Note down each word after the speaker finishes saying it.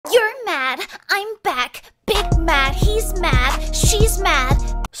mad. I'm back. Big mad. He's mad. She's mad.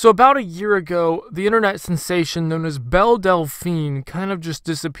 So about a year ago, the internet sensation known as Belle Delphine kind of just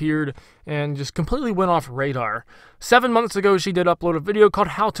disappeared and just completely went off radar. 7 months ago, she did upload a video called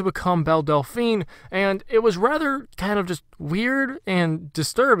How to Become Belle Delphine, and it was rather kind of just weird and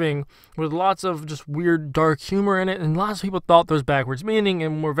disturbing with lots of just weird dark humor in it, and lots of people thought there was backwards meaning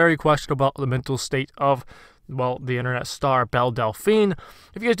and were very questionable about the mental state of, well, the internet star Belle Delphine.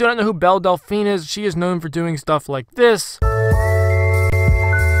 If you guys do not know who Belle Delphine is, she is known for doing stuff like this.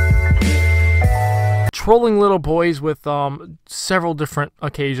 Trolling little boys with several different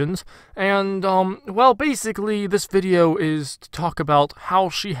occasions, and well, basically this video is to talk about how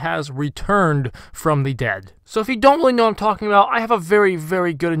she has returned from the dead. So if you don't really know what I'm talking about, I have a very,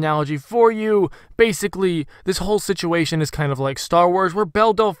 very good analogy for you. Basically, this whole situation is kind of like Star Wars, where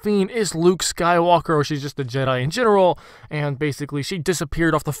Belle Delphine is Luke Skywalker, or she's just a Jedi in general, and basically she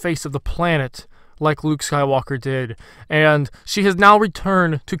disappeared off the face of the planet like Luke Skywalker did, and she has now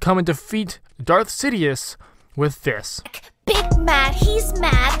returned to come and defeat Darth Sidious with this. Big mad. He's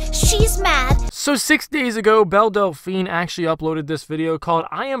mad. She's mad. So 6 days ago, Belle Delphine actually uploaded this video called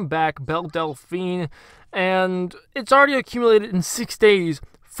I Am Back, Belle Delphine, and it's already accumulated in 6 days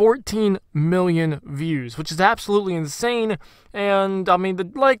 14 million views, which is absolutely insane. And I mean,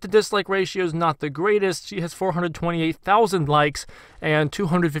 the like to dislike ratio is not the greatest. She has 428,000 likes and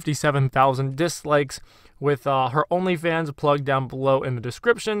 257,000 dislikes, with her OnlyFans plugged down below in the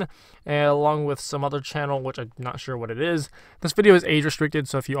description, and along with some other channel, which I'm not sure what it is. This video is age restricted,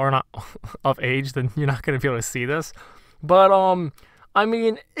 so if you are not of age, then you're not going to be able to see this. But I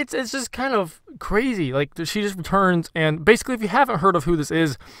mean, it's just kind of crazy. Like, she just returns, and basically, if you haven't heard of who this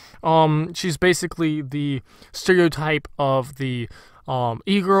is, she's basically the stereotype of the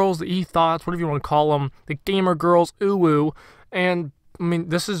e-girls, the e-thoughts, whatever you want to call them, the gamer girls, ooh-woo, and I mean,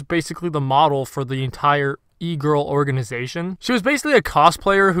 this is basically the model for the entire e-girl organization. She was basically a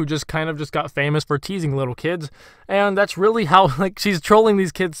cosplayer who just kind of just got famous for teasing little kids, and that's really how, like, she's trolling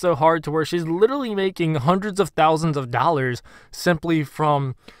these kids so hard to where she's literally making hundreds of thousands of dollars simply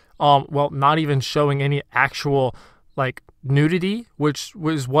from, well, not even showing any actual, like, nudity, which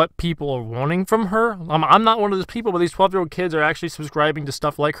was what people are wanting from her. I'm not one of those people, but these 12-year-old kids are actually subscribing to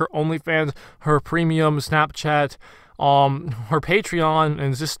stuff like her OnlyFans, her premium Snapchat, her Patreon,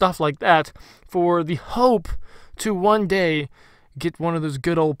 and just stuff like that, for the hope to one day get one of those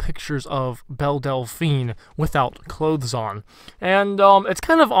good old pictures of Belle Delphine without clothes on. And it's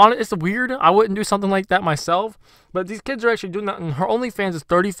kind of it's weird. I wouldn't do something like that myself, but these kids are actually doing that, and her OnlyFans is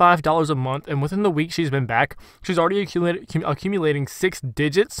 $35 a month, and within the week she's been back, she's already accumulating 6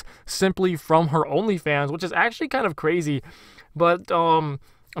 digits simply from her OnlyFans, which is actually kind of crazy. But I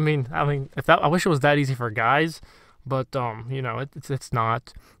mean, if that, I wish it was that easy for guys. But, you know, it's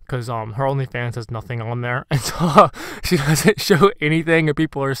not, because her OnlyFans has nothing on there, and so she doesn't show anything, and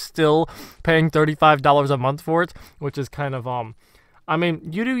people are still paying $35 a month for it, which is kind of, I mean,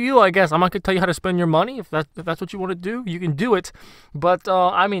 you do you, I guess. I'm not going to tell you how to spend your money. If that's what you want to do, you can do it, but,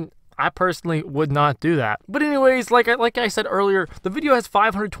 I mean, I personally would not do that. But anyways, like I said earlier, the video has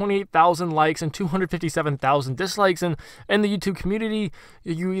 528,000 likes and 257,000 dislikes, and in the YouTube community,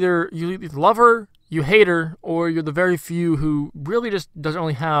 you either love her, you hate her, or you're the very few who really just doesn't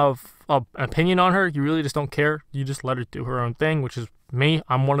really have an opinion on her. You really just don't care. You just let her do her own thing, which is me.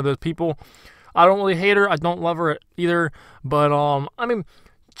 I'm one of those people. I don't really hate her. I don't love her either. But I mean,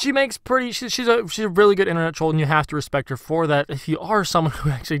 she makes pretty. She's a really good internet troll, and you have to respect her for that. If you are someone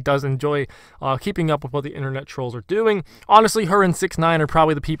who actually does enjoy keeping up with what the internet trolls are doing, honestly, her and 6ix9ine are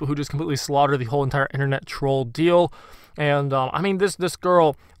probably the people who just completely slaughter the whole entire internet troll deal. And I mean, this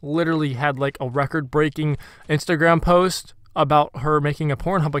girl literally had like a record-breaking Instagram post about her making a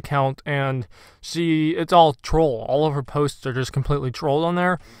Pornhub account, and it's all troll. All of her posts are just completely trolled on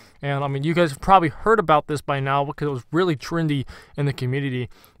there. And I mean, you guys have probably heard about this by now because it was really trendy in the community.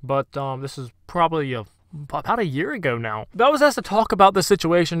 But this is probably about a year ago now. But I was asked to talk about this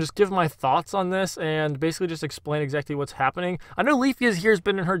situation, just give my thoughts on this, and basically just explain exactly what's happening. I know Leafy is here, has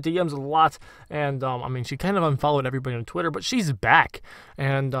been in her DMs a lot, and I mean, she kind of unfollowed everybody on Twitter, but she's back.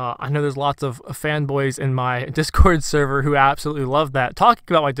 And I know there's lots of fanboys in my Discord server who absolutely love that. Talking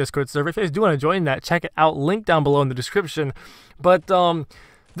about my Discord server, if you guys do want to join that, check it out, link down below in the description. But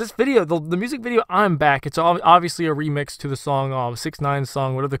this video, the music video, I'm Back, it's obviously a remix to the song, 6ix9ine's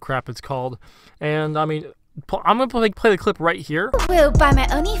song, whatever the crap it's called. And, I mean, I'm going to play the clip right here. Will buy my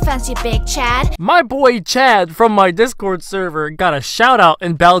OnlyFans, you big Chad. My boy Chad from my Discord server got a shout out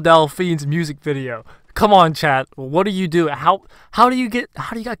in Belle Delphine's music video. Come on, Chad, what do you do? How do you get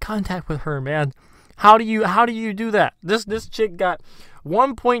contact with her, man? How do you do that? This chick got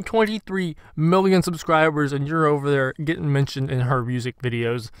 1.23 million subscribers, and you're over there getting mentioned in her music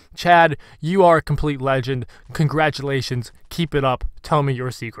videos. Chad, you are a complete legend. Congratulations. Keep it up. Tell me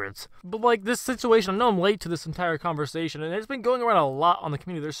your secrets. But like this situation, I know I'm late to this entire conversation, and it's been going around a lot on the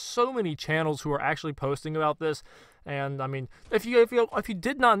community. There's so many channels who are actually posting about this. And I mean, if you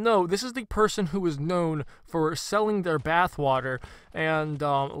did not know, this is the person who is known for selling their bathwater, and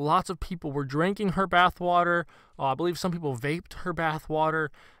lots of people were drinking her bathwater. I believe some people vaped her bathwater,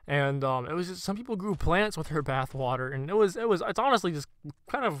 and it was just, some people grew plants with her bathwater, and it's honestly just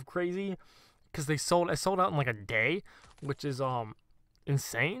kind of crazy because it sold out in like a day, which is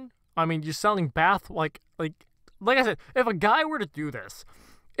insane. I mean, you're selling like I said, if a guy were to do this,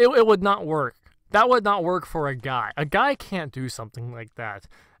 it would not work. That would not work for a guy. A guy can't do something like that.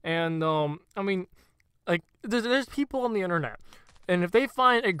 And, I mean, like, there's people on the internet, and if they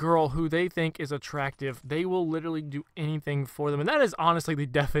find a girl who they think is attractive, they will literally do anything for them. And that is honestly the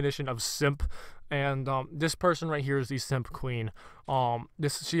definition of simp. And, this person right here is the simp queen.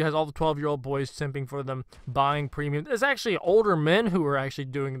 She has all the 12-year-old boys simping for them, buying premium. There's actually older men who are actually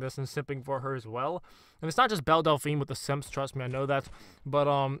doing this and simping for her as well. And it's not just Belle Delphine with the simps, trust me, I know that.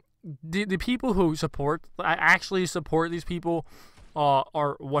 But, the people who actually support these people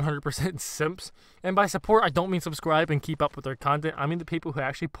are 100% simps. And by support, I don't mean subscribe and keep up with their content. I mean the people who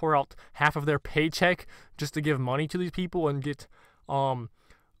actually pour out half of their paycheck just to give money to these people and get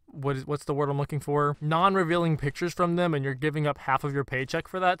what's the word I'm looking for? Non-revealing pictures from them, and you're giving up half of your paycheck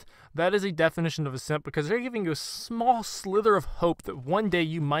for that. That is a definition of a simp, because they're giving you a small slither of hope that one day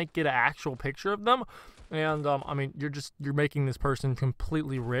you might get an actual picture of them. And, I mean, you're making this person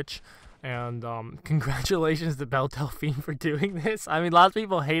completely rich. And, congratulations to Belle Delphine for doing this. I mean, lots of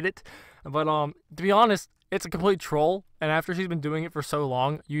people hate it. But, to be honest, it's a complete troll. And after she's been doing it for so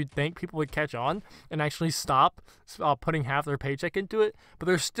long, you'd think people would catch on and actually stop putting half their paycheck into it. But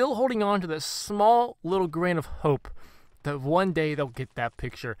they're still holding on to this small little grain of hope that one day they'll get that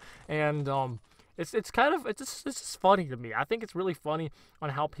picture. And, It's just funny to me. I think it's really funny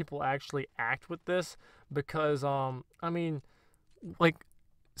on how people actually act with this, because I mean, like,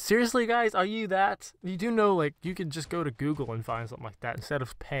 seriously guys, are you that? You do know, like, you could just go to Google and find something like that instead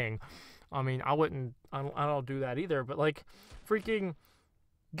of paying. I mean, I don't do that either, but like, freaking,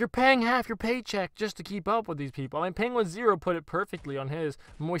 you're paying half your paycheck just to keep up with these people. I mean, Penguin Zero put it perfectly on his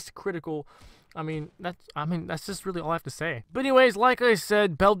Moist Critical. I mean, that's just really all I have to say. But anyways, like I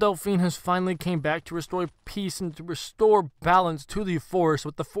said, Belle Delphine has finally came back to restore peace and to restore balance to the force,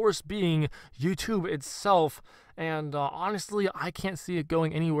 with the force being YouTube itself. And honestly, I can't see it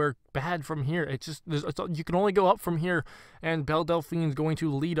going anywhere bad from here. You can only go up from here, and Belle Delphine is going to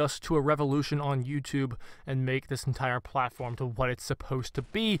lead us to a revolution on YouTube and make this entire platform to what it's supposed to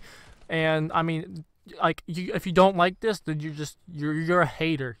be. And I mean, like, if you don't like this, then you're a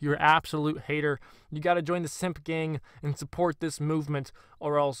hater. You're an absolute hater. You got to join the simp gang and support this movement,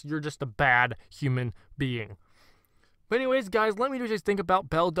 or else you're just a bad human being. But anyways, guys, let me know what you guys think about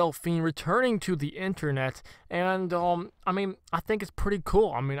Belle Delphine returning to the internet. And I mean, I think it's pretty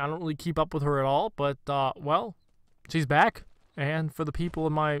cool. I mean, I don't really keep up with her at all, but well, she's back. And for the people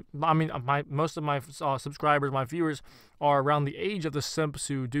in most of my subscribers, my viewers, are around the age of the simps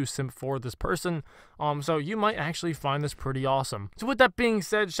who do simp for this person. So you might actually find this pretty awesome. So with that being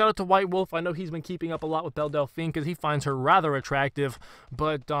said, shout out to White Wolf. I know he's been keeping up a lot with Belle Delphine because he finds her rather attractive.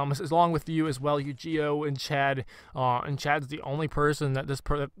 But along with you as well, Geo and Chad. And Chad's the only person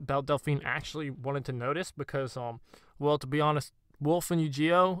that Belle Delphine actually wanted to notice because, well, to be honest, Wolf and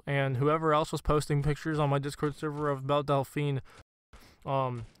Yu-Gi-Oh! And whoever else was posting pictures on my Discord server of Belle Delphine,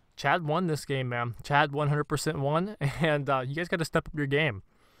 Chad won this game, man. Chad 100% won, and you guys got to step up your game.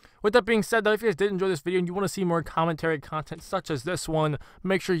 With that being said, though, if you guys did enjoy this video and you want to see more commentary content such as this one,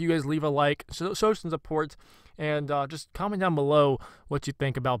 make sure you guys leave a like, show some support, and just comment down below what you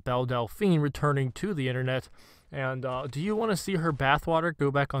think about Belle Delphine returning to the internet. And do you want to see her bathwater go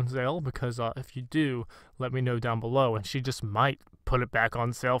back on sale? Because if you do, let me know down below, and she just might put it back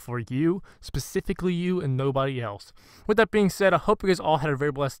on sale for you, specifically you and nobody else. With that being said, I hope you guys all had a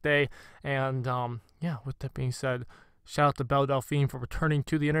very blessed day, and yeah, with that being said, shout out to Belle Delphine for returning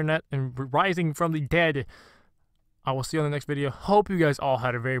to the internet and rising from the dead. I will see you on the next video. Hope you guys all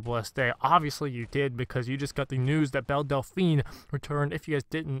had a very blessed day. Obviously you did, because you just got the news that Belle Delphine returned. If you guys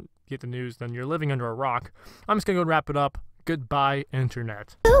didn't get the news, then you're living under a rock. I'm just gonna go wrap it up. Goodbye,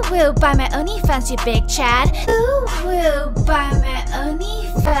 internet. Who will buy my OnlyFans, you big Chad? Who will buy my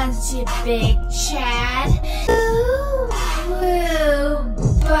OnlyFans, you big Chad?